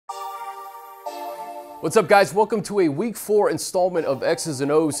What's up, guys? Welcome to a Week 4 installment of X's and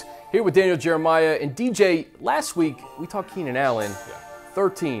O's. Here with Daniel Jeremiah and DJ. Last week, we talked Keenan Allen.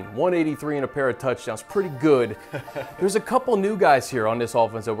 13, 183 and a pair of touchdowns. Pretty good. There's a couple new guys here on this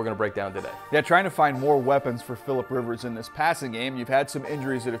offense that we're going to break down today. Yeah, trying to find more weapons for Phillip Rivers in this passing game. You've had some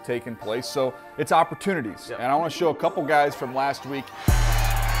injuries that have taken place, so it's opportunities. Yep. And I want to show a couple guys from last week.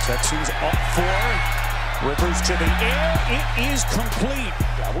 Texans up 4. Rivers to the air. It is complete.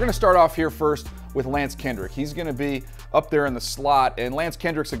 Yeah, we're going to start off here first with Lance Kendricks. He's going to be up there in the slot, and Lance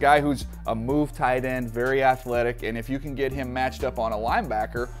Kendricks, a guy who's a move tight end, very athletic, and if you can get him matched up on a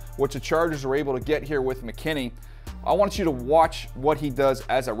linebacker, which the Chargers are able to get here with McKinney, I want you to watch what he does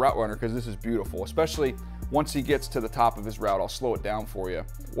as a route runner, because this is beautiful, especially once he gets to the top of his route. I'll slow it down for you.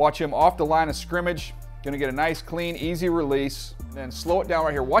 Watch him off the line of scrimmage, going to get a nice, clean, easy release, and then slow it down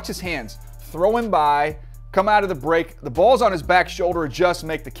right here. Watch his hands, throw him by, come out of the break, the ball's on his back shoulder, adjust,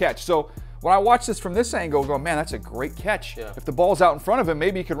 make the catch. So when I watch this from this angle, going, man, that's a great catch. Yeah. If the ball's out in front of him,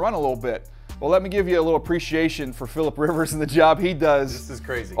 maybe he can run a little bit. Well, let me give you a little appreciation for Phillip Rivers and the job he does. This is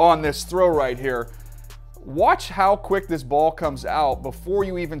crazy. On this throw right here. Watch how quick this ball comes out before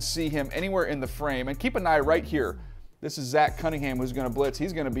you even see him anywhere in the frame. And keep an eye right here. This is Zach Cunningham who's going to blitz.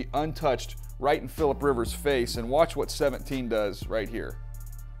 He's going to be untouched right in Phillip Rivers' face. And watch what 17 does right here.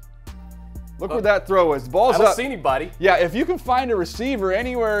 Look where that throw is. The ball's up. I don't see anybody. Yeah, if you can find a receiver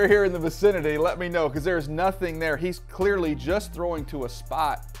anywhere here in the vicinity, let me know, because there's nothing there. He's clearly just throwing to a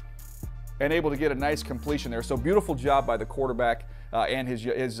spot and able to get a nice completion there. So beautiful job by the quarterback and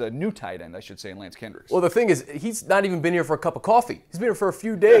his new tight end, I should say, in Lance Kendricks. Well, the thing is, he's not even been here for a cup of coffee. He's been here for a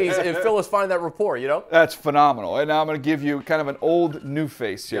few days, and Phil is finding that rapport, you know? That's phenomenal. And now I'm going to give you kind of an old new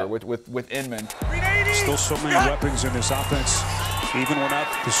face here with Inman. Still so many weapons in this offense, even without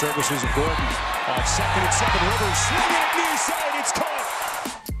the services of Gordon. On 2nd and 7, Rivers swinging it near side. It's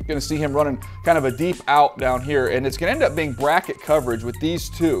caught. Going to see him running kind of a deep out down here, and it's going to end up being bracket coverage with these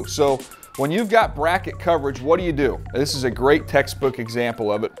two. So when you've got bracket coverage, what do? This is a great textbook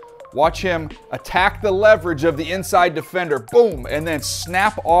example of it. Watch him attack the leverage of the inside defender, boom, and then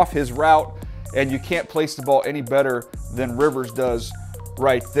snap off his route, and you can't place the ball any better than Rivers does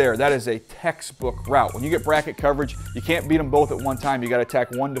right there. That is a textbook route. When you get bracket coverage, you can't beat them both at one time. You got to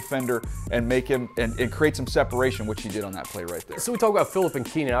attack one defender and make him and create some separation, which he did on that play right there. So we talk about Phillip and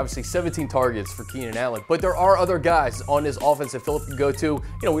Keenan, obviously 17 targets for Keenan Allen, but there are other guys on this offense that Phillip can go to. You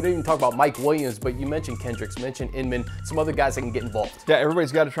know, we didn't even talk about Mike Williams, but you mentioned Kendricks, mentioned Inman, some other guys that can get involved. Yeah,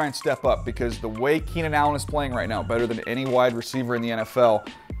 everybody's got to try and step up, because the way Keenan Allen is playing right now, better than any wide receiver in the NFL,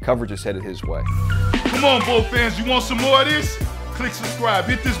 coverage is headed his way. Come on, Bull fans, you want some more of this? Click subscribe,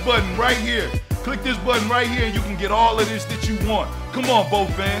 hit this button right here. Click this button right here and you can get all of this that you want. Come on, Bull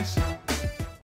fans.